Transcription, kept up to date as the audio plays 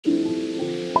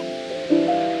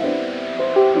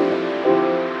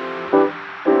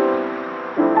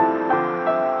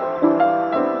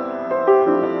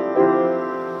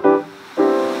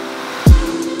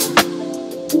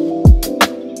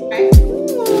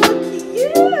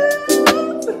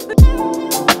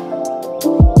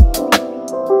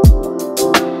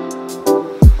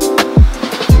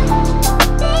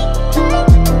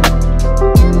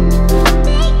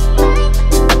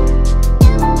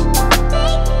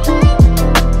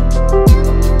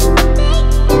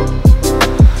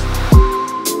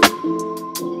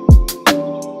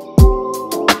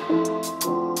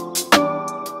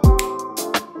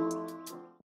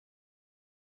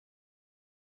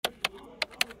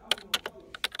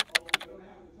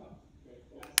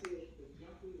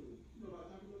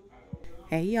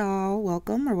Hey y'all,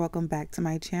 welcome back to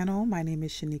my channel. My name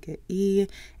is Shanika E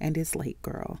and it's late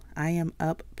girl. I am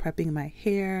up prepping my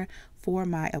hair for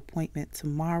my appointment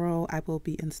tomorrow. I will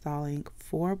be installing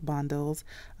 4 bundles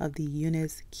of the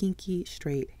UNice Kinky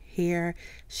Straight Hair.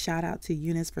 Shout out to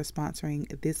UNice for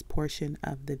sponsoring this portion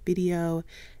of the video.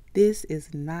 This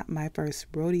is not my first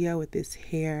rodeo with this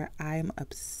hair. I'm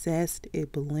obsessed.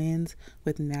 It blends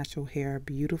with natural hair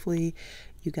beautifully.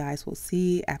 You guys will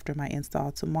see after my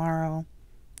install tomorrow.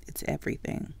 It's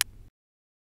everything.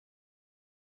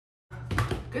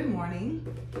 Good morning.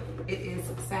 It is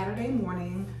Saturday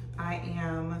morning. I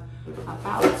am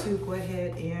about to go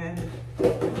ahead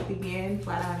and begin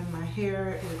flat ironing my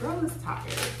hair. The girl is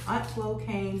tired. Aunt Flo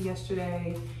came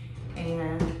yesterday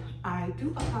and I do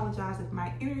apologize if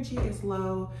my energy is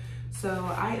low. So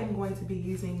I am going to be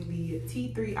using the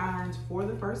T3 irons for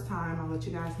the first time. I'll let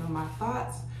you guys know my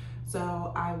thoughts.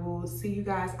 So I will see you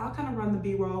guys. I'll kind of run the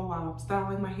B-roll while I'm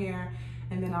styling my hair,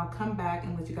 and then I'll come back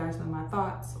and let you guys know my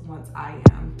thoughts once I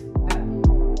am done.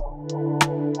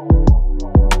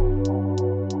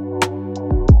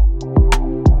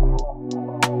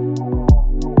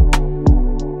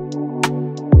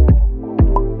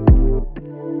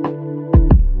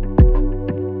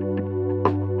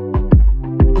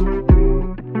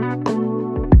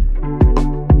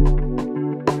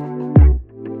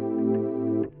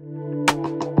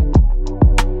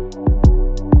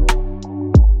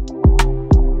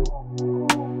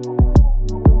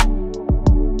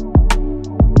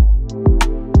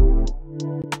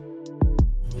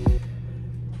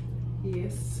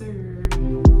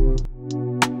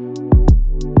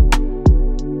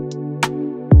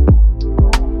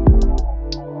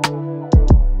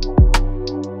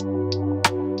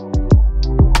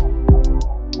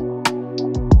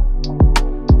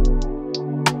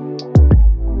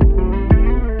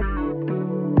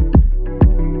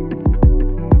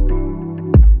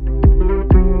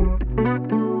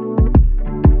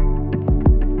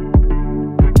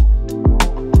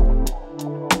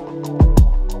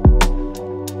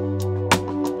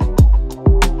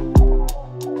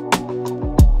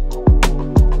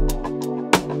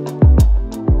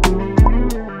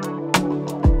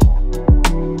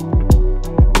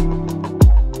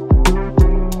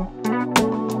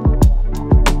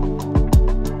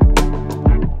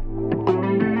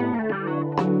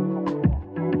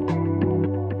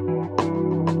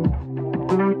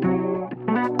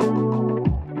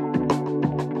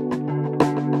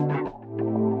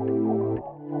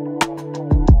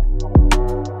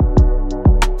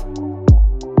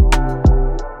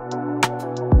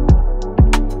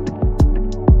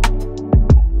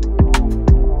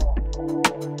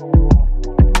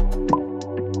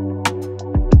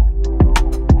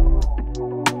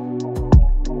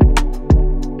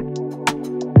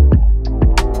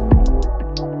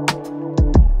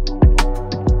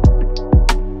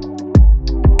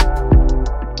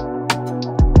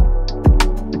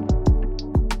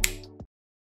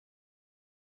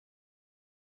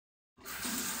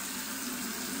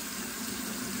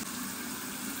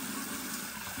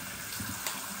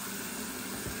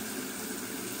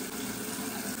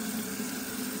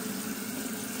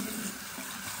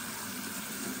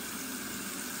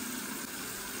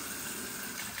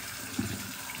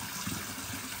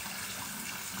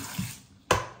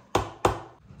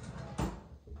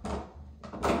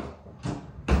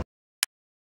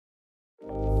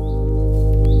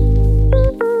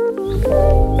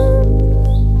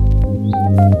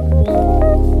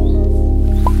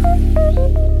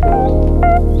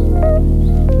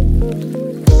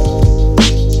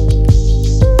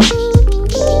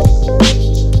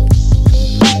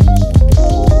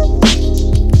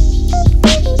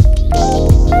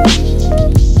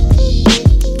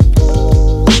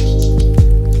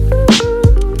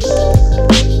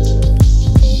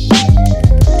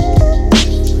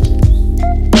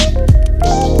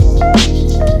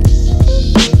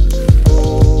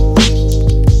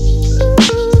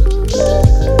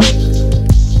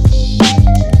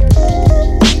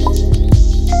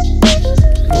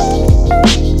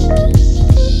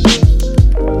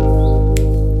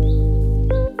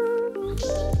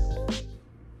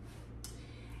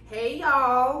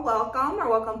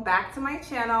 Welcome back to my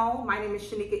channel. My name is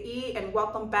Shanika E and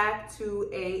welcome back to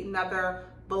another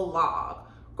vlog.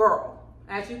 Girl,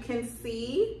 as you can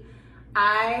see,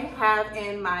 I have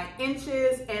in my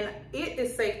inches and it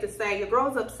is safe to say your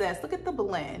girl's obsessed. Look at the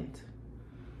blend.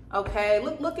 Okay,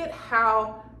 look at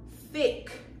how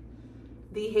thick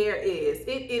the hair is.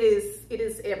 It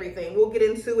is everything. We'll get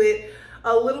into it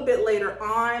a little bit later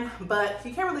on, but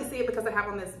you can't really see it because I have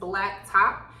on this black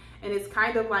top and it's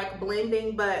kind of like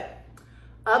blending, but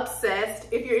obsessed.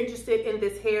 If you're interested in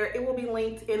this hair, it will be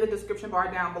linked in the description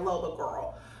bar down below. But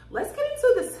girl, let's get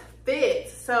into this fit.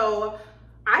 So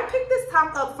I picked this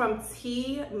top up from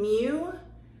Temu,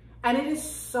 and it is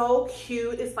so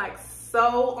cute. It's like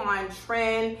so on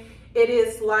trend. It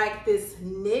is like this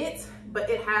knit, but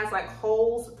it has like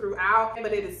holes throughout,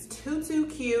 but it is too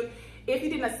cute. If you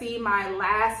didn't see my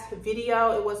last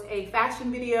video, it was a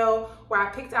fashion video where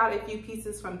I picked out a few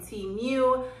pieces from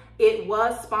Temu. It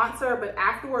was sponsored, but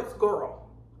afterwards, girl,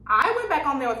 I went back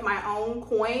on there with my own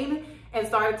coin and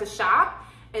started to shop.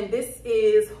 And this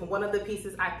is one of the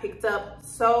pieces I picked up.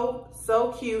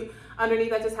 So cute.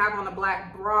 Underneath, I just have on a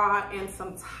black bra and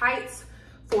some tights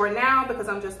for now because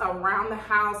I'm just around the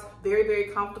house. Very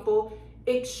comfortable,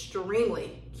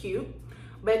 extremely cute.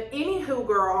 But anywho,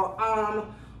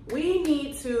 girl, we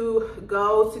need to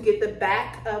go to get the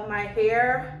back of my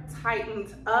hair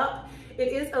tightened up. It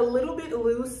is a little bit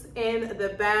loose in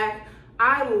the back.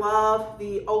 I love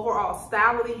the overall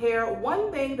style of the hair.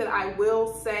 One thing that I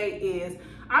will say is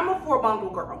I'm a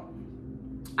 4-bundle girl.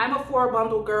 I'm a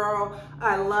 4-bundle girl.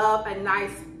 I love a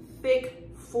nice, thick,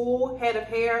 full head of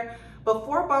hair. But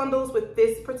 4 bundles with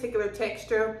this particular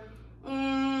texture,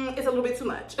 it's a little bit too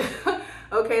much.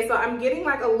 Okay, so I'm getting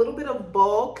like a little bit of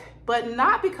bulk, but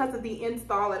not because of the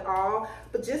install at all,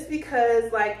 but just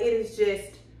because like it is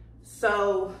just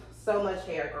so much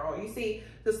hair, girl. You see,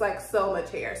 just like so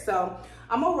much hair. So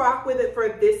I'm gonna rock with it for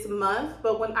this month,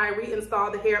 but when I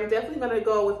reinstall the hair, I'm definitely gonna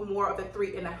go with more of a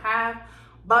 3.5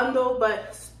 bundle,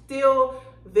 but still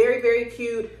very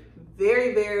cute,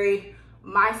 very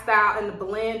my style, and the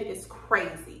blend is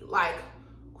crazy, like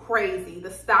crazy. The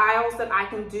styles that I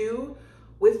can do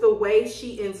with the way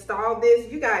she installed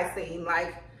this, you guys seen,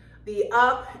 like the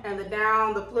up and the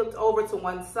down, the flipped over to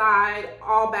one side,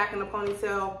 all back in a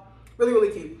ponytail,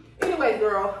 really cute. Anyways,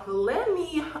 girl, let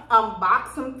me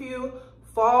unbox some few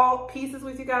fall pieces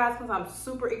with you guys because I'm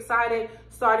super excited,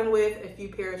 starting with a few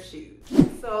pair of shoes.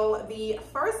 So the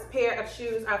first pair of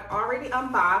shoes I've already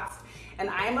unboxed, and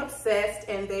I am obsessed,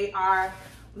 and they are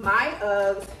my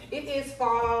Uggs. It is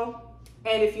fall,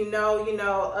 and if you know, you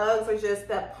know, Uggs are just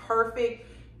the perfect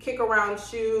kick around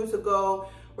shoe to go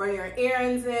run your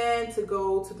errands in, to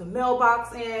go to the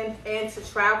mailbox in, and to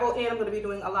travel in. I'm gonna be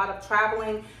doing a lot of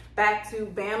traveling back to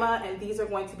Bama, and these are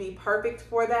going to be perfect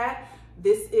for that.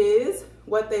 This is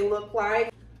what they look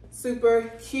like.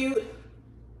 Super cute.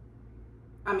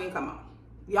 I mean, come on.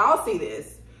 Y'all see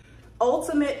this.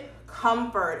 Ultimate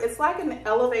comfort. It's like an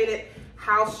elevated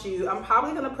house shoe. I'm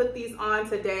probably gonna put these on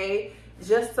today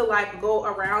just to like go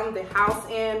around the house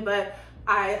in, but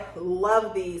I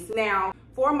love these. Now,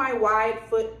 for my wide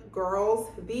foot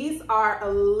girls, these are a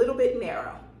little bit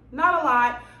narrow. Not a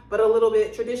lot, but a little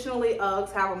bit. Traditionally,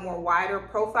 Uggs have a more wider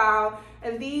profile,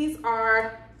 and these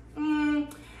are,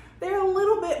 they're a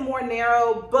little bit more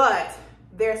narrow, but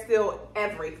they're still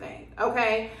everything,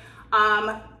 okay?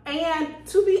 And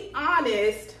to be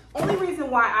honest, only reason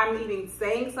why I'm even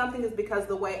saying something is because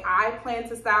the way I plan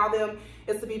to style them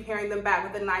is to be pairing them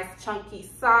back with a nice chunky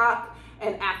sock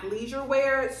and athleisure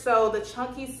wear. So the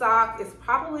chunky sock is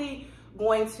probably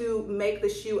going to make the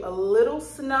shoe a little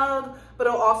snug, but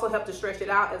it'll also help to stretch it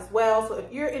out as well. So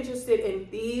if you're interested in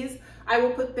these, I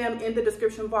will put them in the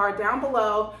description bar down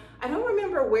below. I don't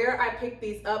remember where I picked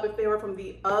these up, if they were from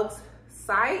the Uggs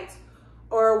site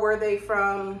or were they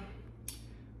from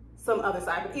some other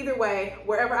side, but either way,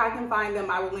 wherever I can find them,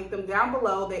 I will link them down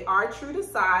below. They are true to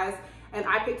size, and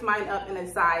I picked mine up in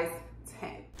a size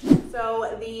 10.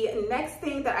 So the next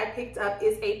thing that I picked up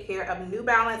is a pair of New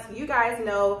Balance. You guys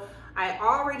know I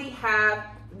already have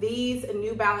these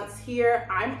New Balance here.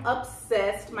 I'm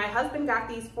obsessed. My husband got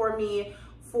these for me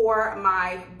for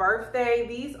my birthday.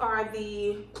 These are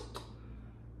the,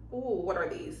 what are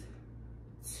these?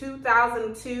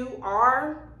 2002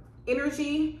 R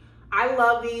Energy. I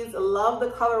love these, love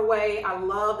the colorway. I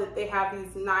love that they have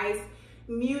these nice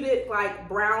muted like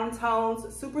brown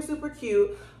tones, super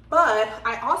cute. But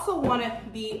I also wanted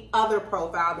the other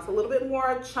profile, that's a little bit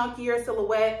more chunkier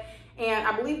silhouette, and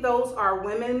I believe those are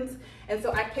women's. And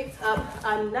so I picked up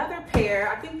another pair.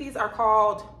 I think these are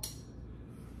called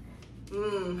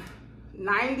 90s,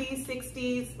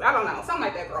 60s, I don't know, something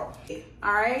like that, girl.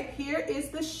 All right, here is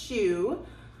the shoe.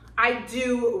 I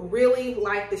do really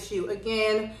like the shoe.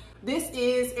 Again, this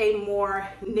is a more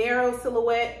narrow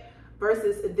silhouette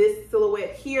versus this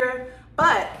silhouette here,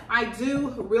 but I do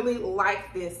really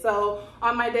like this. So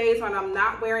on my days when I'm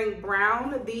not wearing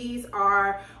brown, these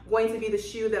are going to be the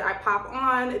shoe that I pop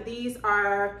on. These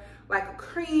are like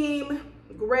cream,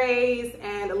 grays,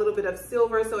 and a little bit of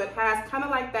silver. So it has kind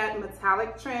of like that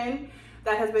metallic trend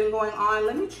that has been going on.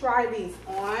 Let me try these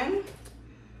on.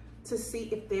 to see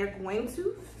if they're going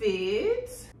to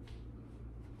fit.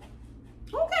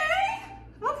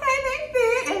 Okay, they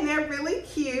fit and they're really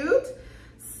cute.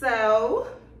 So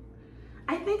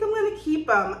I think I'm gonna keep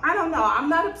them. I don't know, I'm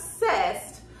not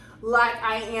obsessed like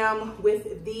I am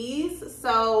with these.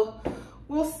 So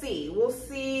we'll see. We'll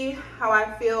see how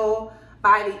I feel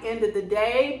by the end of the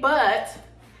day, but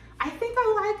I think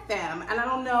I like them. And I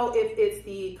don't know if it's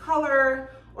the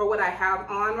color or what I have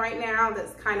on right now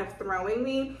that's kind of throwing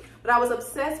me, but I was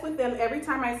obsessed with them. Every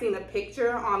time I seen a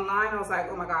picture online, I was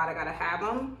like, oh my God, I gotta have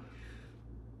them.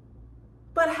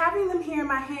 But having them here in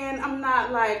my hand, I'm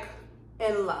not like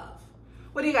in love.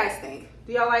 What do you guys think?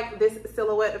 Do y'all like this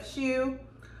silhouette of shoe?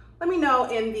 Let me know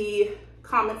in the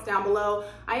comments down below.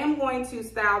 I am going to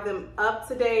style them up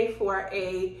today for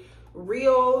a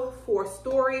reel for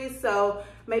stories, so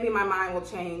maybe my mind will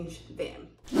change then.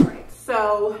 All right,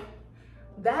 so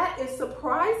that is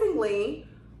surprisingly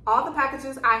all the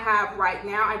packages I have right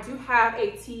now. I do have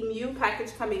a Temu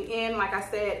package coming in. Like I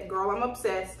said, girl, I'm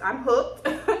obsessed, I'm hooked.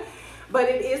 But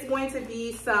it is going to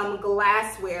be some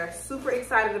glassware. Super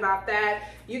excited about that.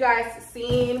 You guys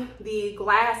seen the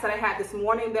glass that I had this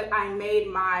morning that I made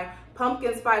my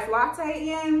pumpkin spice latte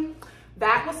in?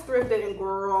 That was thrifted, and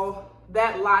girl,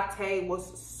 that latte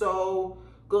was so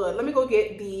good. Let me go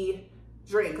get the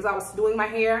drink because I was doing my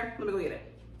hair. Let me go get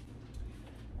it.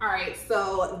 All right,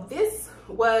 so this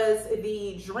was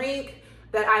the drink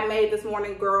that I made this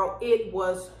morning, girl. It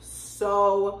was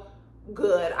so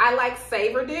good. I like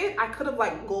savored it. I could have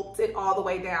like gulped it all the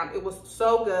way down. It was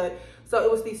so good. So it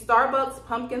was the Starbucks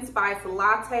pumpkin spice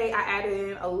latte. I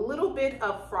added in a little bit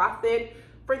of frothed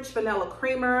French vanilla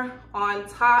creamer on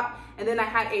top, and then I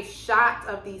had a shot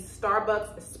of the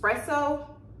Starbucks espresso.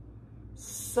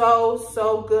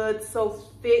 So good, so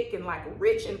thick and like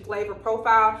rich in flavor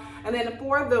profile. And then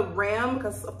for the rim,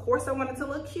 because of course I wanted to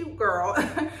look cute, girl,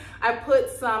 I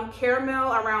put some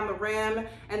caramel around the rim,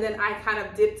 and then I kind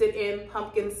of dipped it in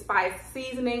pumpkin spice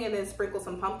seasoning and then sprinkled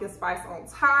some pumpkin spice on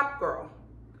top, girl.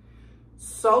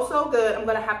 So good. I'm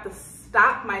gonna have to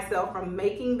stop myself from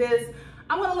making this.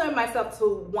 I'm gonna limit myself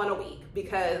to one a week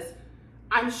because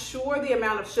I'm sure the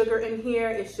amount of sugar in here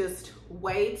is just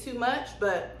way too much,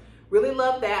 but really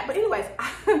love that. But anyways,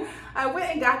 I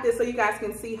went and got this so you guys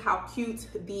can see how cute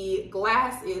the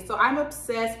glass is. So I'm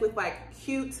obsessed with like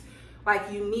cute,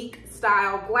 like unique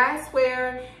style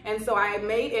glassware. And so I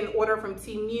made an order from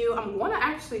Temu. I'm gonna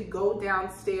actually go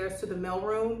downstairs to the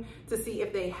mailroom to see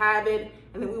if they have it.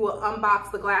 And then we will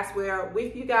unbox the glassware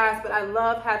with you guys. But I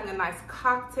love having a nice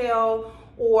cocktail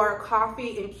or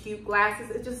coffee in cute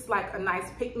glasses. It's just like a nice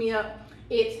pick-me-up.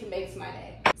 It makes my day.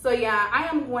 So yeah, I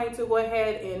am going to go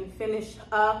ahead and finish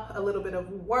up a little bit of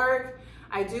work.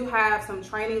 I do have some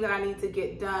training that I need to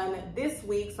get done this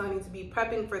week, so I need to be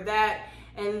prepping for that.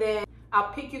 And then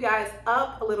I'll pick you guys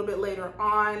up a little bit later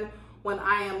on when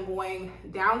I am going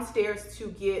downstairs to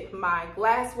get my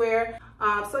glassware.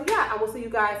 So yeah, I will see you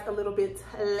guys a little bit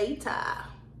later.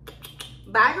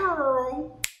 Bye,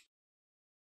 girl.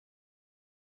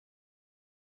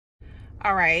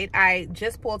 All right, I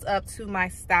just pulled up to my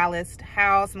stylist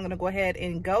house. I'm gonna go ahead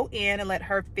and go in and let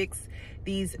her fix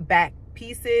these back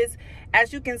pieces.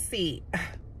 As you can see,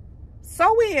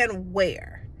 sew in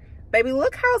where? Baby,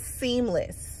 look how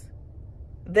seamless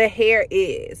the hair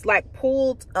is, like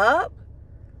pulled up.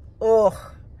 Ugh.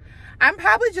 I'm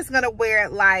probably just gonna wear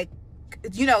it like,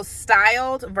 you know,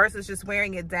 styled versus just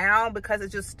wearing it down because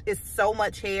it's so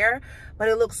much hair, but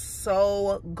it looks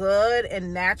so good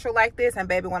and natural like this. And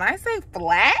baby, when I say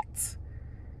flat,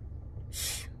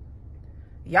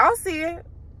 y'all see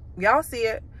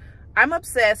it. I'm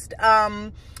obsessed.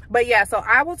 But yeah, so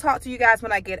I will talk to you guys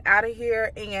when I get out of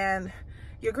here. And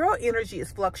your girl energy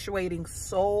is fluctuating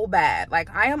so bad.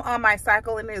 Like I am on my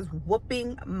cycle and it is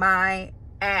whooping my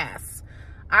ass.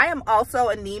 I am also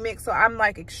anemic, so I'm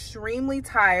like extremely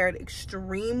tired,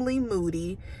 extremely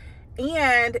moody,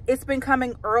 and it's been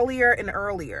coming earlier and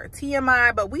earlier.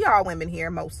 TMI, but we all women here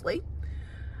mostly.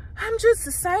 I'm just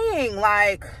saying,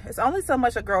 like, it's only so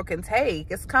much a girl can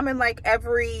take. It's coming like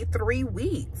every 3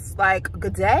 weeks. Like,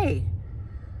 good day.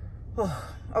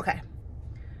 Okay.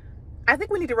 I think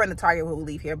we need to run to Target when we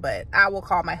leave here, but I will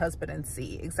call my husband and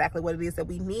see exactly what it is that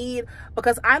we need,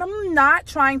 because I'm not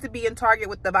trying to be in Target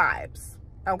with the vibes.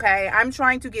 Okay, I'm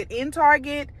trying to get in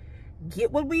Target,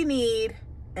 get what we need,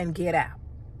 and get out.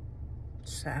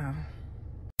 So.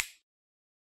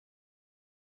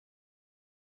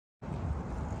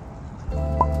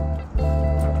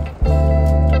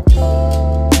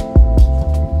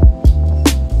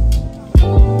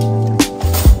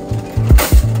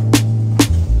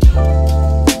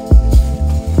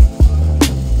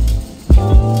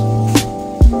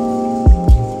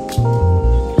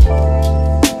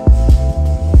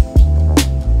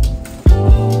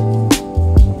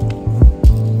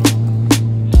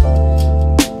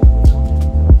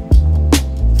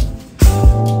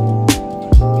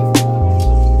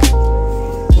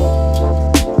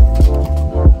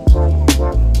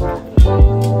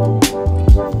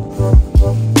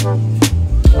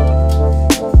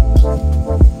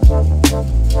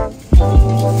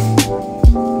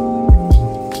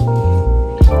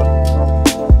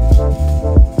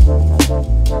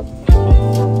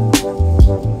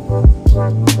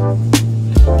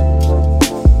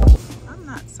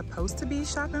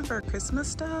 Christmas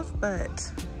stuff,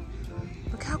 but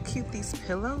look how cute these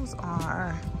pillows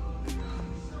are.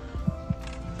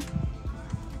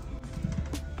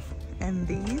 And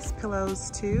these pillows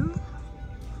too.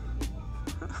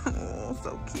 Oh,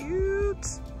 so cute.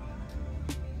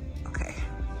 Okay,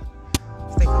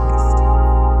 stay focused.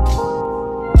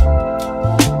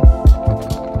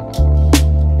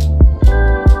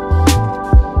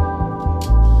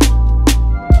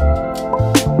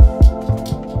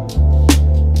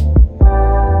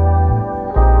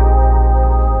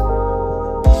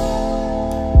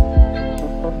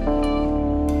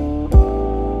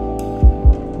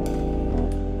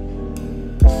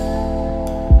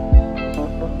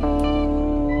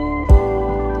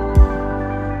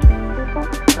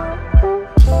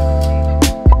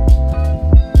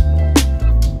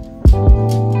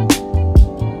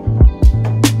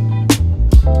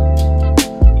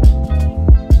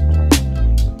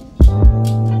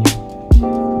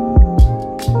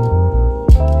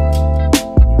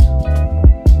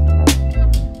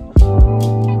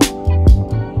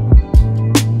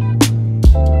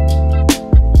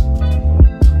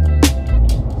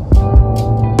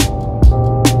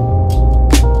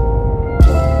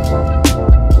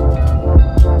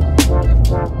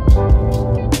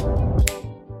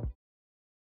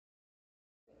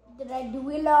 Did I do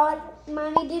it all?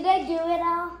 Mommy, did I do it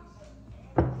all?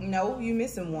 No, you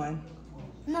missing one.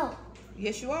 No.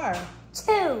 Yes, you are.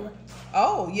 2.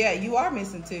 Oh, yeah, you are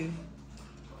missing 2.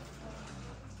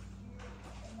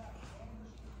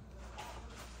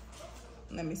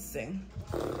 Let me see.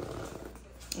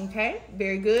 Okay,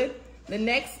 very good. The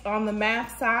next on the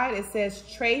math side, it says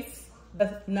trace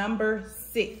the number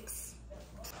 6.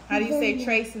 How do you say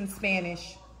trace in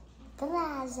Spanish?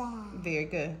 Plaza. Very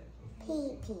good.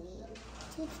 Pee-pee.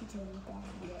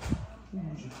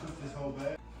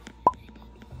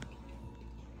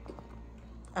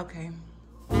 Okay.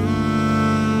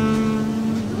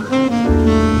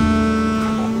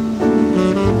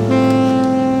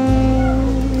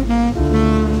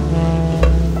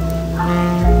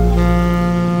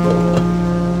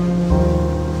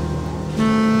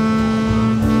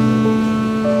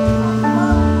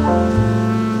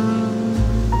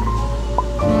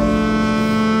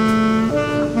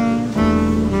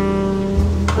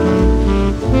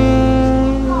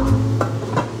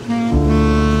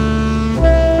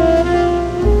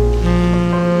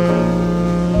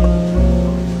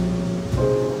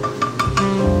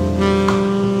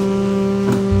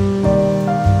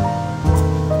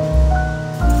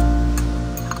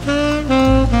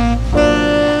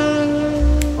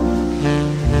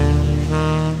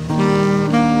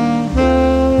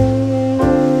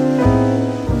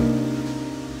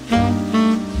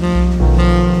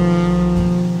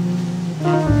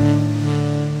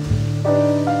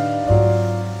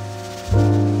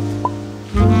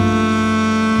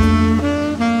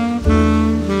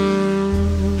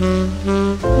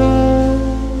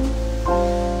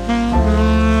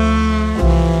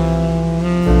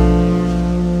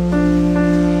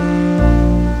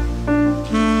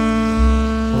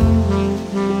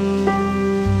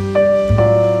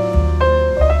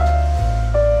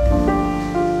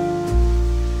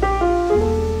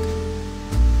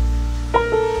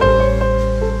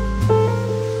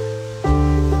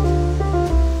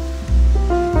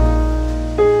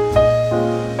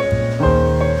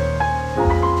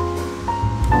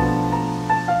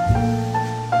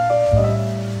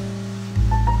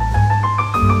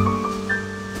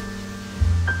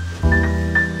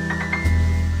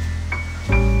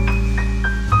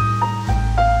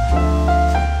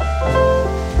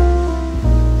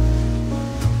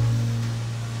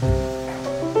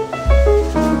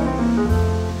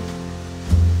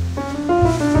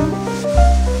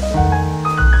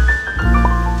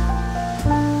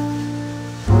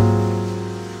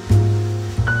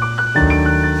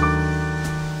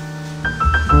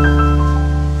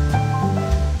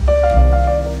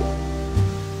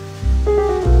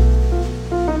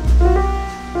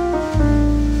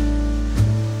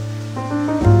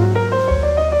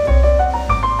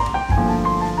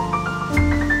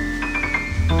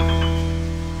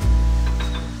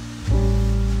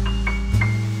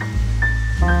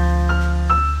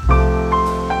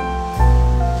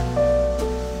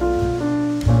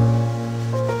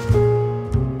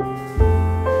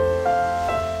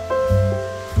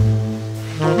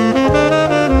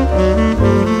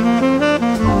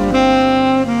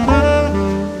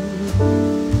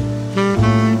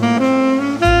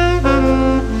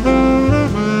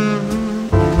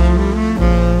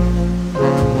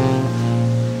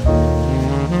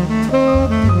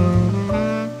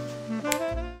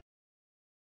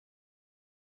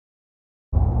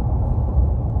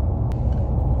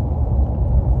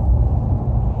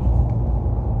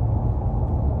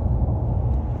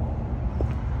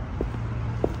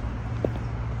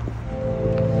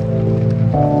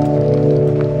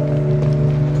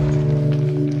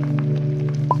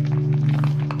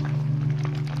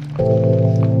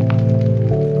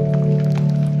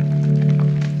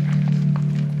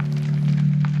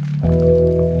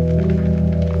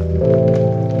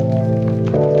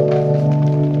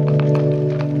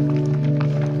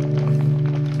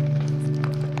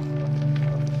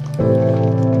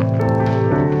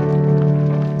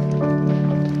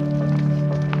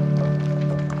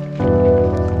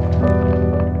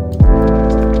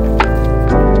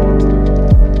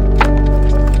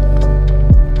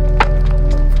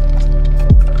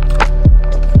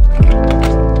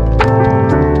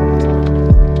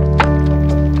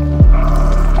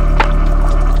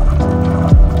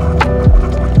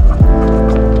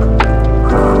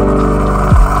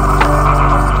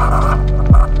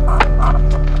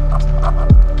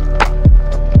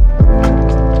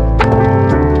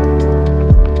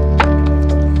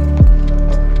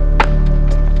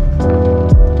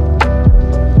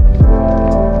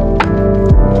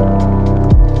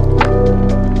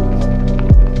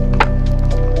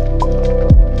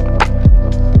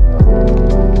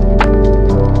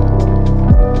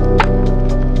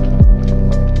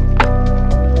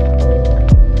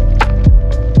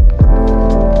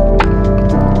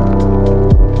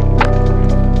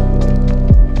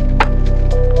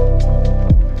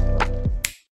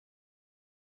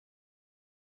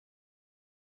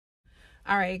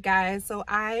 All right, guys, so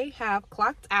I have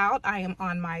clocked out. I am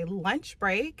on my lunch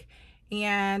break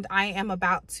and I am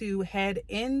about to head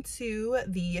into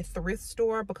the thrift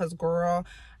store because, girl,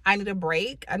 I need a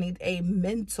break. I need a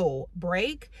mental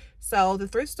break. So the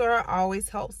thrift store always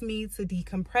helps me to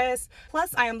decompress.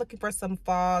 Plus, I am looking for some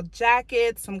fall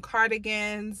jackets, some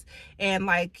cardigans, and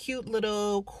like cute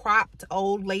little cropped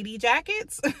old lady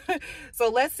jackets.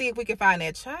 So let's see if we can find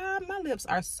that. Child, my lips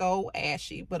are so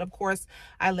ashy, but of course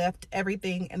I left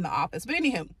everything in the office. But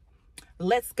anywho,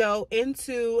 let's go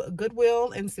into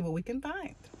Goodwill and see what we can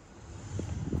find.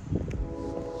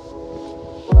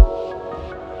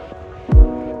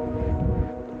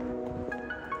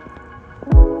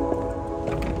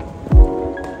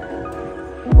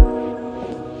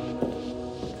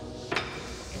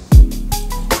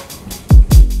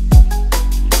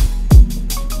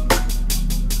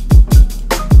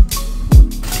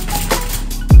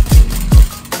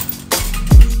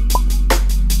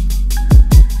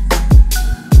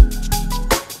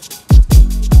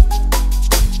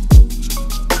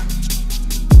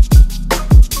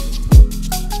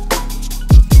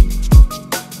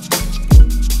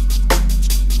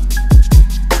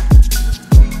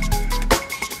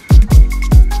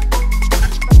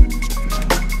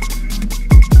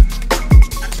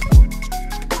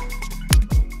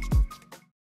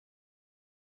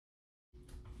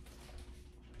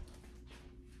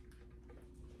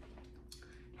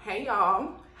 Hey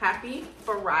y'all, happy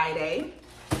Friday.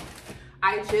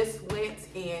 I just went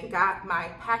and got my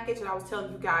package that I was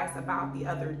telling you guys about the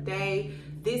other day.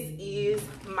 This is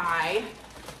my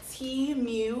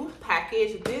Temu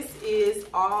package. This is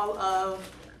all of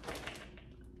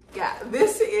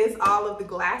the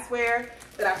glassware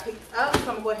that I picked up. So I'm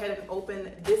gonna go ahead and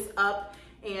open this up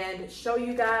and show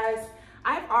you guys.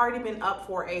 I've already been up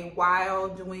for a while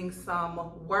doing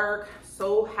some work.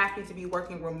 So happy to be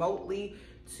working remotely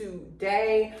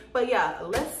today. But yeah,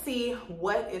 let's see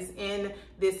what is in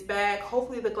this bag.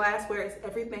 Hopefully the glassware is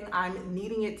everything I'm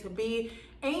needing it to be.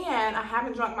 And I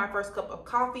haven't drunk my first cup of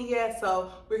coffee yet,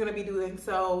 so we're gonna be doing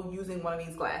so using one of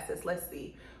these glasses. Let's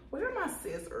see. Where are my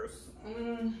scissors? Let's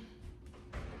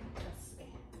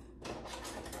see.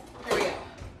 Here we go.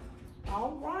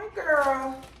 All right,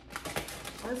 girl.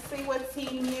 Let's see what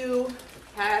Temu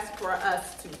has for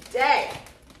us today.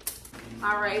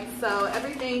 All right, so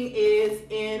everything is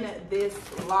in this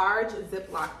large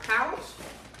Ziploc pouch.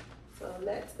 So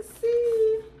let's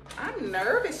see. I'm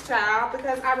nervous, child,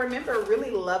 because I remember really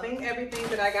loving everything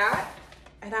that I got,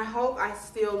 and I hope I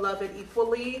still love it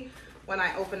equally when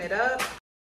I open it up.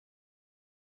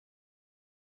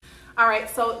 All right,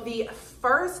 so the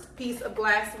first piece of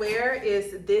glassware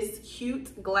is this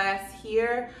cute glass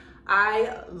here.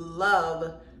 I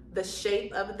love the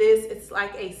shape of this. It's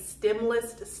like a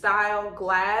stemless style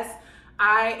glass.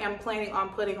 I am planning on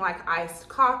putting like iced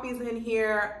coffees in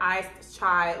here, iced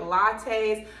chai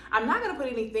lattes. I'm not gonna put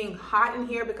anything hot in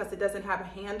here because it doesn't have a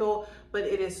handle, but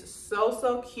it is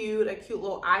so cute. A cute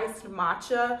little iced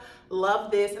matcha.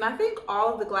 Love this. And I think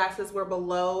all of the glasses were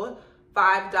below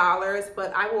 $5,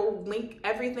 but I will link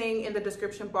everything in the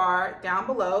description bar down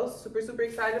below. Super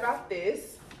excited about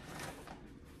this.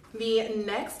 The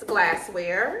next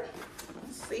glassware,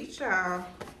 let's see, child.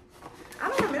 I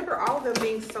don't remember all of them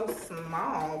being so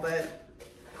small, but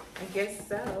I guess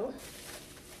so.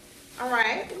 All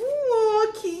right,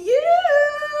 ooh, cute.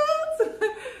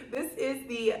 This is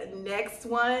the next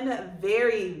one.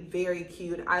 Very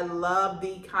cute. I love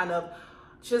the kind of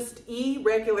just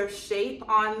irregular shape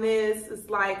on this. It's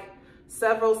like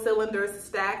several cylinders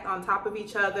stacked on top of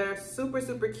each other. Super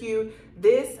cute.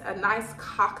 This, a nice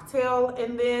cocktail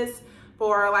in this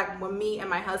for like when me and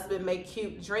my husband make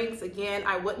cute drinks. Again,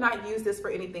 I would not use this for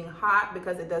anything hot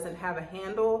because it doesn't have a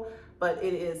handle, but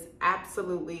it is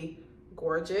absolutely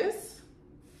gorgeous.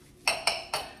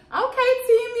 Okay,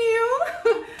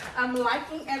 Temu. I'm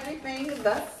liking everything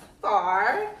thus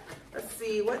far. Let's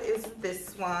see, what is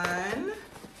this one?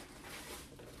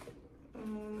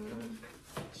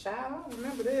 Child,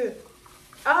 remember this.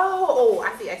 Oh,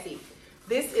 I see.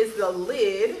 This is the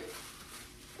lid.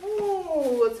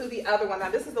 Ooh, to the other one. Now,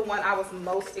 this is the one I was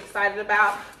most excited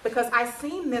about because I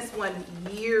seen this one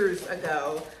years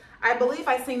ago. I believe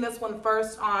I seen this one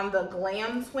first on the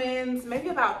Glam Twins, maybe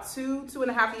about two and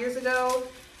a half years ago.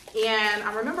 And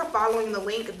I remember following the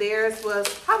link. Theirs was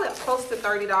probably close to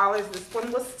 $30. This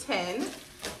one was $10.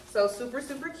 So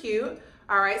super cute.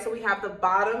 All right, so we have the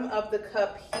bottom of the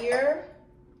cup here.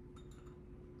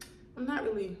 I'm not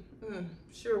really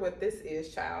sure what this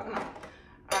is, child.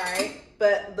 All right,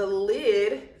 but the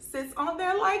lid sits on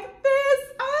there like this.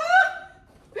 Ah!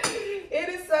 It It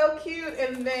is so cute.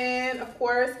 And then, of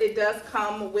course, it does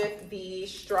come with the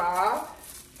straw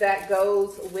that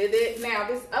goes with it. Now,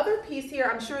 this other piece here,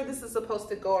 I'm sure this is supposed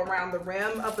to go around the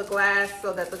rim of the glass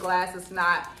so that the glass is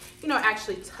not, you know,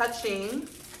 actually touching.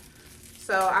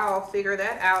 So I'll figure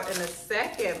that out in a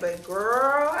second. But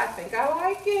girl, I think I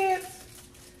like it.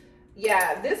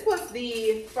 Yeah, this was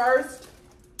the first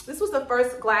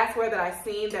glassware that I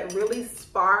seen that really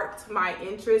sparked my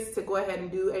interest to go ahead and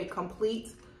do a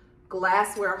complete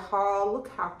glassware haul. Look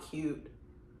how cute.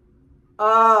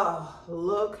 Oh,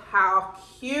 look how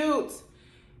cute.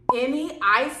 Any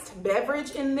iced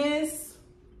beverage in this?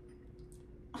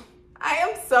 I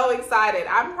am so excited.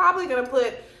 I'm probably gonna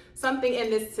put something in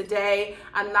this today.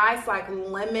 A nice like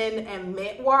lemon and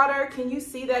mint water. Can you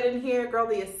see that in here? Girl,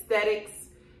 the aesthetics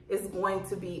is going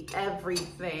to be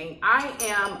everything. I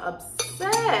am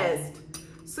obsessed.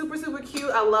 Super, super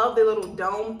cute. I love the little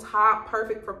dome top.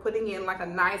 Perfect for putting in like a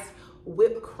nice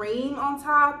whipped cream on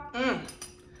top.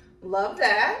 Love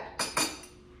that.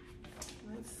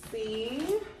 Let's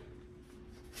see.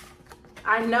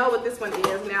 I know what this one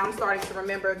is. Now I'm starting to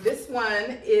remember. This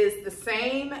one is the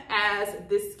same as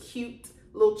this cute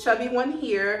little chubby one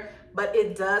here, but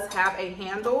it does have a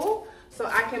handle. So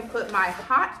I can put my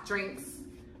hot drinks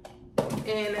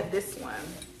in this one.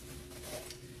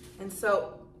 And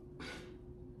so,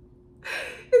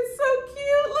 it's so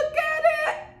cute. Look at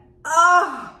it.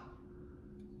 Oh,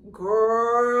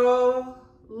 girl.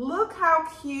 Look how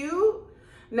cute.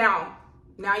 Now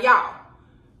y'all,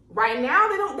 right now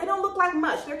they don't look like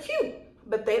much. They're cute,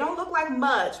 but they don't look like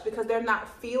much because they're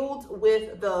not filled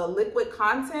with the liquid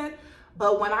content.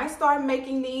 But when I start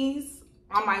making these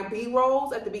on my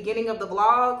B-rolls at the beginning of the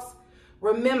vlogs,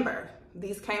 remember,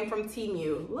 these came from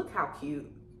Temu. Look how cute.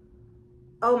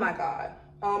 Oh my God.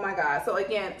 Oh my God. So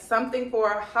again, something for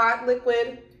hot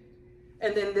liquid.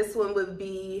 And then this one would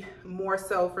be more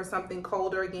so for something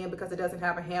colder again because it doesn't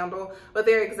have a handle, but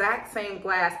they're exact same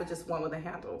glass, but just one with a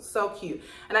handle. So cute.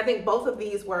 And I think both of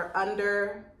these were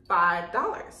under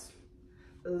 $5.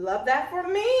 Love that for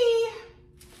me.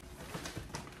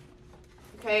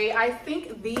 Okay, I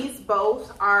think these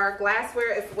both are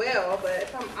glassware as well, but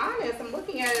if I'm honest, I'm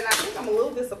looking at it and I think I'm a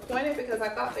little disappointed because I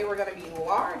thought they were gonna be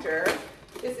larger.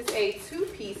 This is a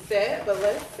 2-piece set, but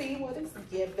let's see what it's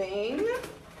giving.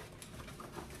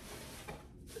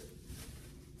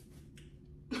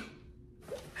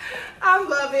 I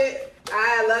love it.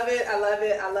 I love it. I love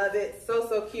it. I love it. So,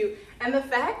 so cute. And the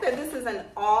fact that this is an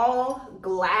all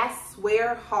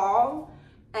glassware haul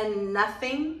and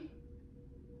nothing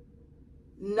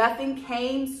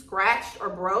came scratched or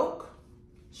broke.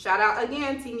 Shout out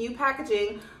again, Temu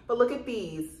packaging. But look at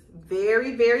these.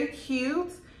 Very, very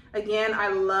cute. Again, I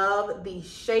love the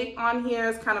shape on here.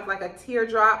 It's kind of like a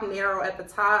teardrop, narrow at the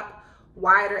top,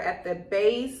 wider at the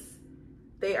base.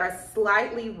 They are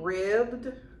slightly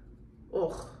ribbed.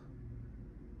 Ugh,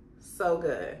 so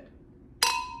good.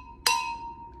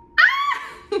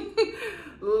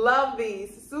 Love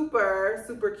these, super,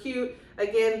 super cute.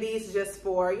 Again, these just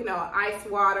for, you know, ice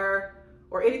water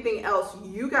or anything else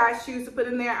you guys choose to put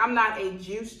in there. I'm not a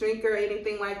juice drinker or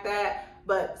anything like that,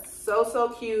 but so, so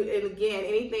cute. And again,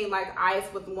 anything like ice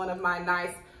with one of my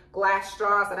nice glass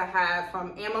straws that I have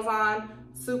from Amazon.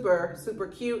 Super, super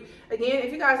cute. Again,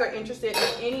 if you guys are interested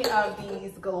in any of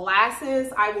these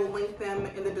glasses, I will link them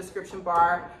in the description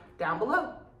bar down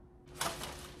below.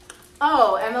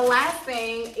 Oh, and the last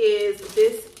thing is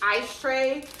this ice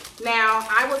tray. Now,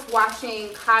 I was watching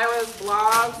Kyra's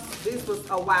vlogs. This was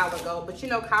a while ago, but you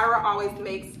know, Kyra always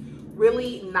makes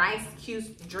really nice,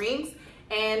 cute drinks.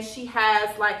 And she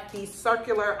has like these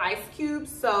circular ice cubes.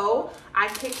 So I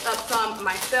picked up some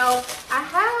myself. I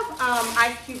have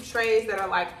ice cube trays that are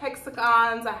like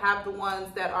hexagons. I have the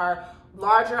ones that are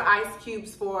larger ice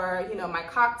cubes for, you know, my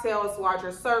cocktails,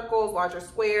 larger circles, larger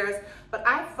squares. But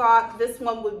I thought this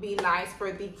one would be nice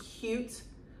for the cute,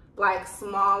 like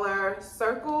smaller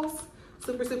circles.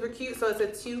 Super, super cute. So it's a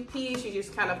 2-piece. You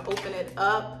just kind of open it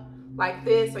up like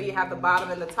this. So you have the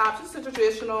bottom and the top. Just a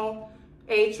traditional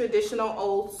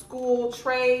old school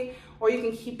tray, or you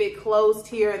can keep it closed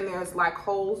here and there's like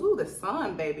holes. Ooh, the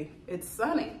sun, baby, it's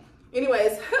sunny.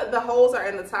 Anyways, the holes are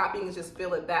in the top. You can just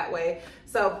fill it that way.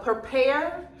 So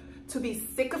prepare to be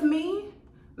sick of me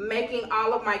making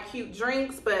all of my cute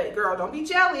drinks, but girl, don't be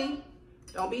jelly.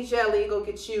 Don't be jelly. Go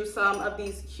get you some of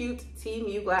these cute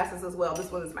Temu glasses as well.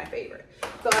 This one is my favorite.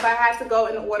 So if I had to go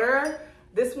in order,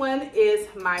 this one is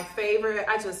my favorite.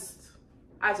 I just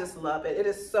love it. It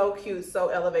is so cute, so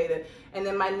elevated. And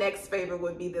then my next favorite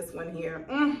would be this one here.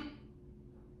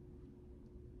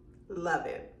 Love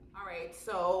it. All Alright,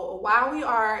 so while we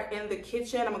are in the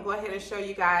kitchen, I'm gonna go ahead and show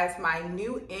you guys my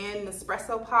new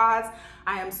Nespresso pods.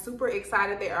 I am super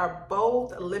excited. They are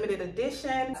both limited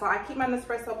edition. So I keep my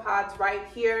Nespresso pods right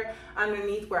here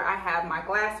underneath where I have my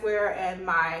glassware, and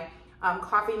my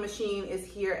coffee machine is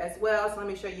here as well. So let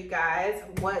me show you guys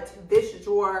what this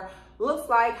drawer looks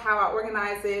like, how I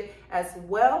organize it, as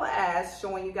well as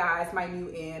showing you guys my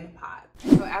new pod.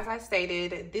 So as I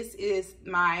stated, this is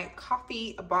my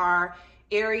coffee bar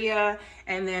area,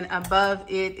 and then above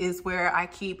it is where I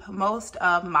keep most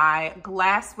of my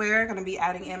glassware. Gonna be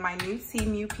adding in my new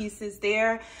Temu pieces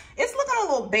there. It's looking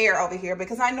a little bare over here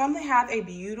because I normally have a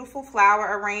beautiful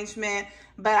flower arrangement,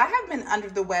 but I have been under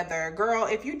the weather. Girl,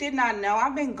 if you did not know,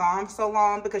 I've been gone so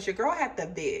long because your girl had the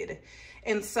vid.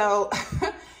 And so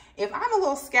if I'm a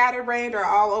little scatterbrained or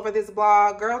all over this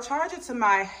blog, girl, charge it to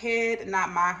my head, not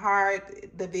my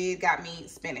heart. The vid got me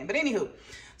spinning. But anywho,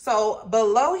 so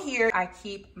below here, I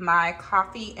keep my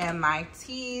coffee and my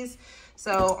teas.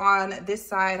 So on this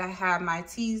side, I have my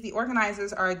teas. The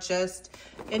organizers are just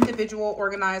individual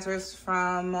organizers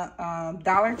from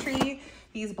Dollar Tree.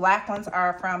 These black ones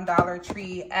are from Dollar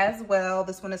Tree as well.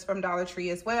 This one is from Dollar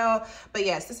Tree as well. But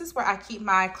yes, this is where I keep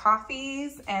my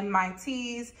coffees and my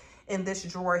teas, in this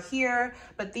drawer here.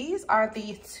 But these are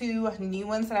the two new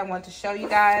ones that I want to show you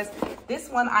guys. This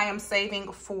one I am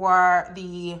saving for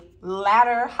the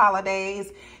latter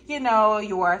holidays, you know,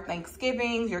 your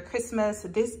Thanksgiving, your Christmas.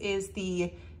 This is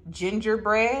the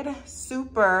gingerbread.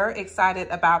 Super excited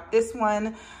about this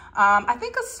one. I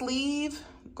think a sleeve,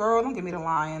 girl, don't give me the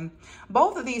line.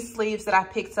 Both of these sleeves that I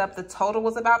picked up, the total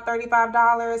was about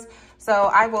 $35.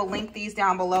 So I will link these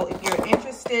down below if you're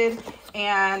interested.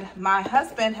 And my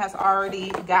husband has already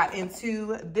got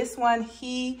into this one.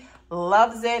 He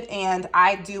loves it, and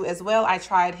I do as well. I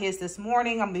tried his this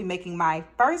morning. I'm gonna be making my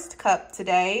first cup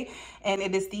today, and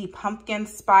it is the pumpkin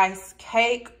spice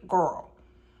cake. Girl,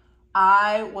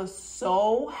 I was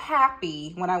so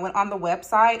happy when I went on the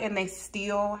website and they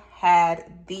still had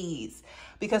these,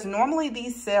 because normally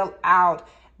these sell out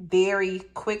very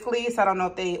quickly. So I don't know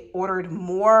if they ordered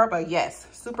more, but yes,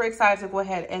 super excited to go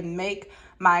ahead and make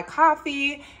my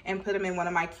coffee and put them in one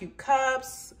of my cute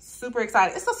cups. Super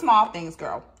excited. It's the small things,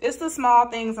 girl. It's the small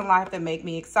things in life that make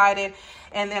me excited.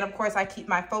 And then of course I keep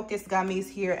my Focus gummies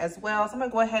here as well. So I'm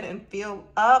gonna go ahead and fill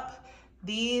up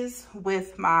these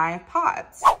with my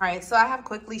pods. All right, so I have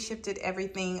quickly shifted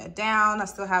everything down. I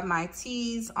still have my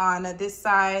teas on this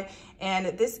side,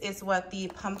 and this is what the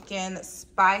pumpkin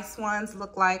spice ones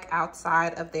look like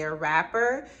outside of their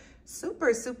wrapper.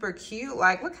 Super, super cute.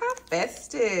 Like, look how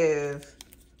festive.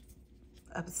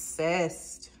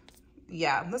 Obsessed.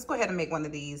 Yeah, let's go ahead and make one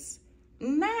of these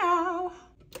now.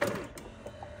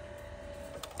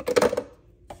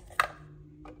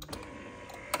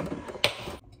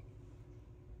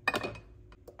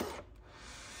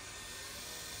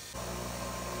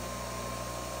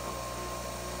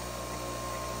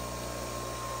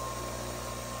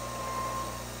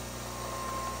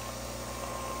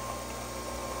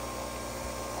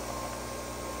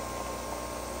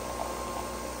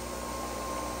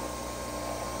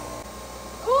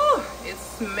 It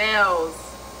smells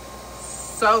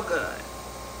so good.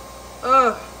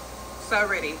 Oh, so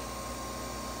ready.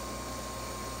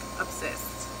 Obsessed.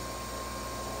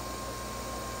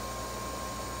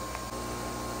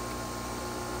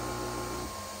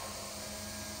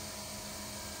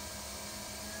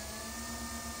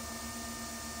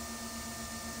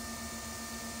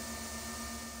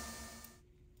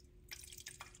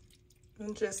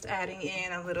 I'm just adding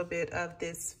in a little bit of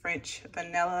this French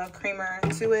vanilla creamer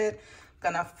to it.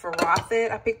 Gonna froth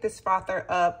it. I picked this frother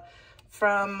up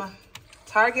from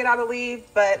Target, I believe,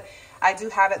 but I do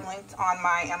have it linked on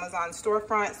my Amazon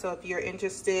storefront. So if you're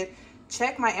interested,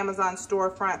 check my Amazon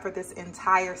storefront for this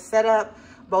entire setup,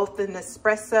 both the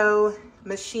Nespresso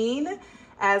machine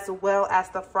as well as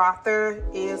the frother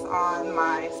is on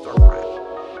my storefront.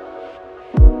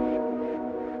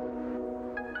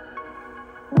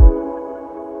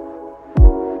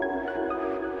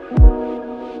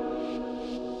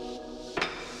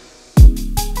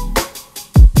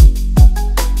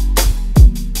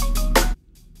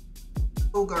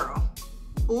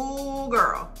 Ooh,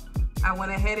 girl. I went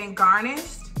ahead and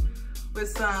garnished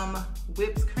with some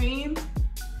whipped cream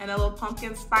and a little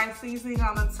pumpkin spice seasoning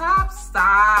on the top.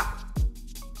 Stop.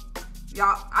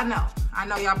 Y'all, I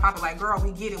know y'all probably like, girl,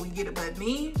 we get it. But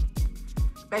me,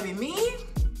 baby,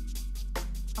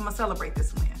 I'm gonna celebrate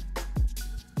this win.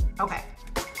 Okay,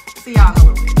 see y'all in a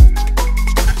little bit.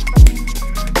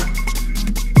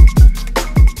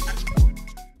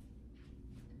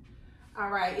 All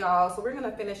right, y'all, so we're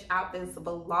gonna finish out this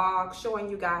vlog showing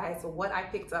you guys what I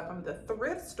picked up from the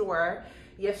thrift store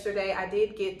yesterday. I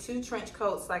did get 2 trench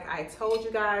coats like I told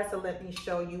you guys, so let me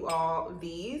show you all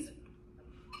these.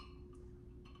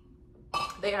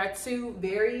 They are 2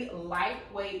 very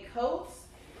lightweight coats.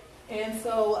 And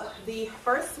so the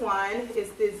first one is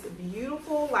this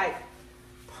beautiful like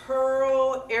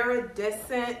pearl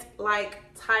iridescent like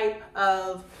type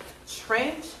of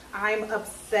trench. I'm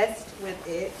obsessed with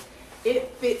it. It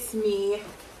fits me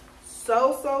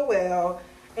so well,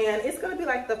 and it's gonna be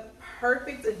like the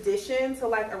perfect addition to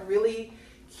like a really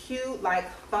cute like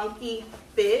funky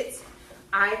fit.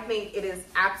 I think it is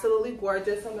absolutely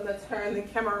gorgeous. I'm gonna turn the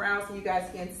camera around so you guys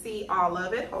can see all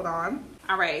of it. Hold on.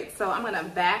 All right, so I'm gonna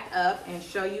back up and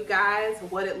show you guys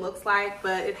what it looks like,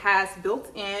 but it has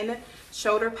built-in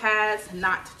shoulder pads,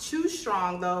 not too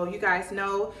strong though. You guys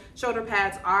know shoulder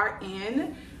pads are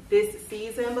in this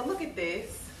season, but look at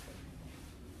this.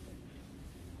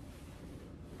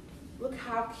 Look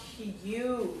how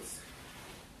cute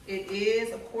it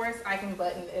is. Of course, I can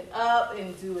button it up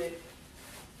and do it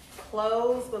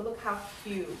closed, but look how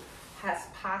cute. Has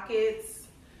pockets.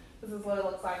 This is what it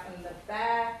looks like in the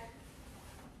back.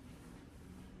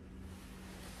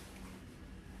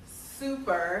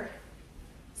 Super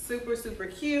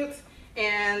cute.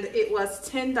 And it was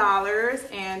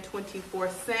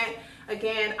 $10.24.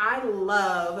 Again, I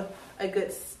love a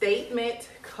good statement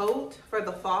coat for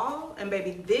the fall, and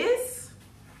baby, this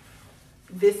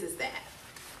is that.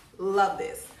 Love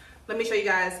this. Let me show you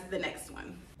guys the next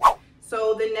one.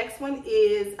 So the next one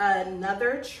is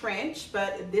another trench,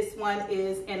 but this one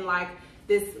is in like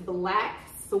this black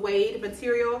suede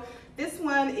material. This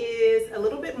one is a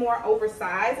little bit more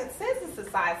oversized. It says it's a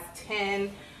size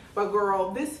 10, but girl,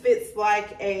 this fits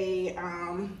like a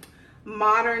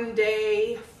modern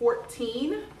day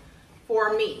 14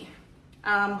 for me.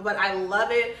 But I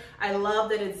love it. I love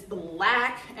that it's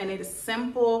black and it is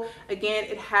simple. Again,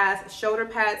 it has shoulder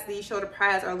pads. These shoulder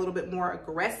pads are a little bit more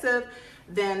aggressive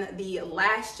than the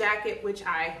last jacket, which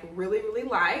I really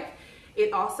like.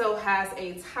 It also has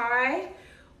a tie,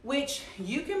 which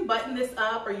you can button this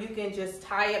up or you can just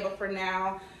tie it, but for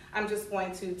now, I'm just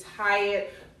going to tie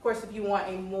it. Of course, if you want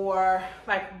a more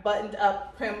like buttoned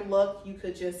up prim look, you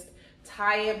could just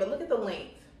tie it, but look at the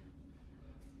length.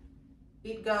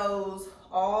 It goes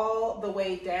all the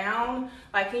way down.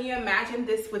 Like, can you imagine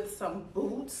this with some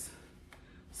boots?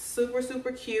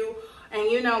 Super cute. And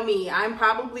you know me, I'm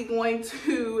probably going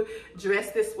to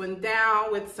dress this one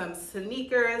down with some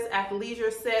sneakers,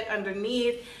 athleisure set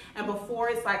underneath. And before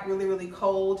it's like really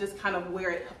cold, just kind of wear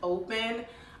it open.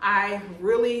 I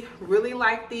really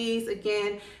like these.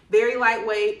 Again, very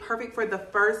lightweight, perfect for the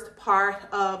first part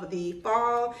of the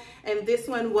fall. And this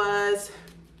one was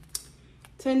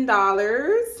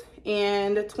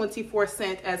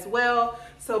 $10.24 as well.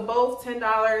 So both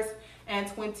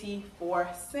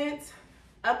 $10.24.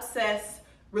 Obsessed,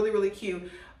 really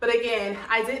cute. But again,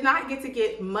 I did not get to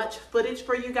get much footage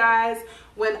for you guys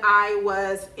when I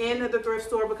was in the thrift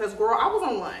store because girl, I was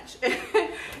on lunch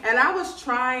and I was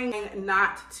trying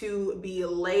not to be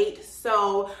late.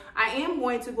 So I am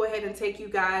going to go ahead and take you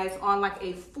guys on like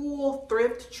a full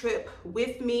thrift trip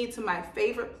with me to my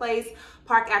favorite place,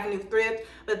 Park Avenue Thrift,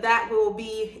 but that will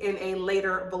be in a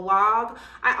later vlog.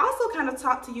 I also kind of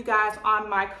talked to you guys on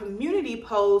my community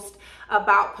post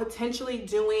about potentially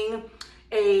doing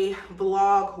a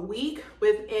vlog week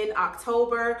within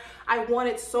October. I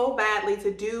wanted so badly to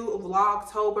do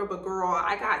Vlogtober, but girl,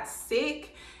 I got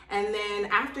sick. And then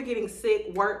after getting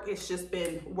sick, work has just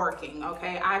been working,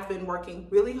 okay? I've been working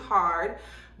really hard,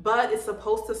 but it's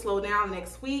supposed to slow down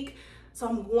next week. So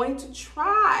I'm going to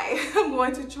try. I'm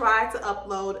going to try to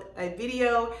upload a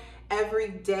video every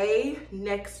day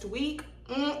next week.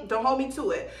 Don't hold me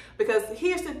to it, because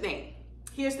here's the thing.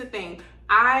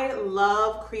 I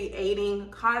love creating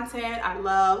content. I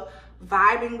love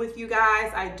vibing with you guys.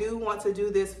 I do want to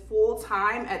do this full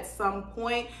time at some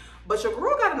point, but your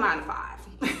girl got a 9 to 5.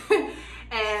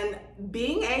 And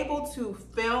being able to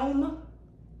film,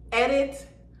 edit,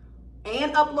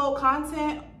 and upload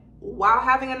content while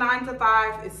having a 9 to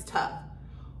 5 is tough.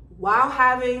 While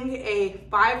having a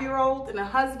 5-year-old and a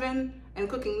husband and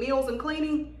cooking meals and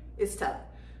cleaning is tough.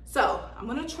 So I'm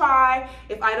gonna try.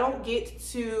 If I don't get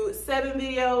to 7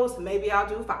 videos, maybe I'll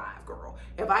do 5, girl.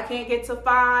 If I can't get to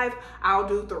 5, I'll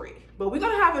do 3. But we're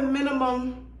gonna have a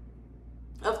minimum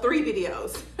of 3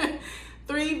 videos.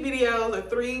 3 videos or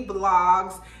 3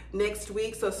 vlogs next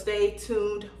week, so stay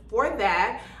tuned for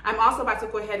that. I'm also about to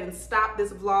go ahead and stop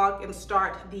this vlog and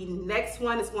start the next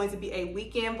one. It's going to be a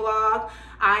weekend vlog.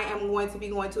 I am going to be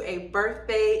going to a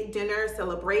birthday dinner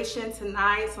celebration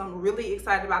tonight, so I'm really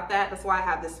excited about that. That's why I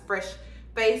have this fresh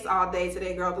face all day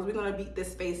today, girl, because we're gonna beat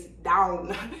this face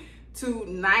down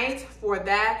tonight for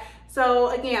that. So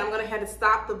again, I'm gonna have to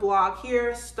stop the vlog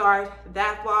here, start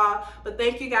that vlog. But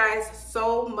thank you guys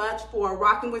so much for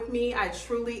rocking with me. I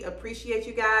truly appreciate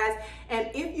you guys. And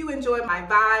if you enjoy my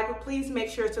vibe, please make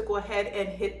sure to go ahead and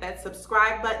hit that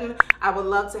subscribe button. I would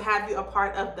love to have you a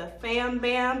part of the fam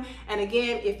bam. And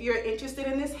again, if you're interested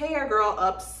in this hair, girl,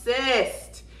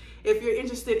 obsessed. If you're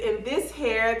interested in this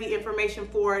hair, the information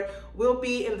for it will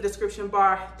be in the description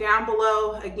bar down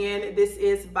below. Again, this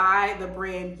is by the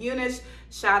brand UNice.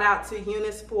 Shout out to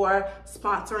UNice for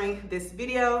sponsoring this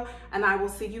video. And I will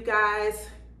see you guys,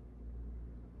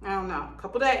 I don't know, a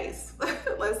couple days.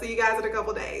 Let's see you guys in a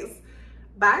couple days.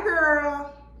 Bye,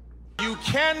 girl. You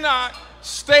cannot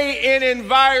stay in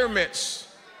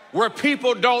environments where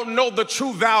people don't know the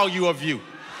true value of you.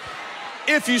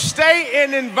 If you stay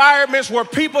in environments where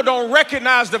people don't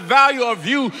recognize the value of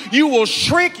you, you will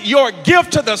shrink your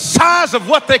gift to the size of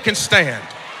what they can stand.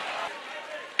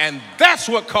 And that's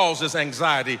what causes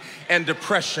anxiety and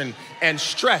depression and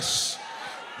stress,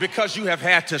 because you have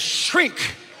had to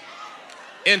shrink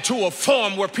into a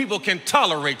form where people can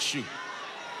tolerate you.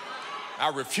 I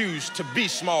refuse to be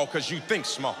small because you think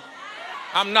small.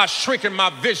 I'm not shrinking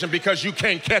my vision because you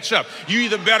can't catch up. You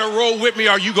either better roll with me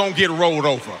or you gonna get rolled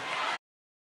over.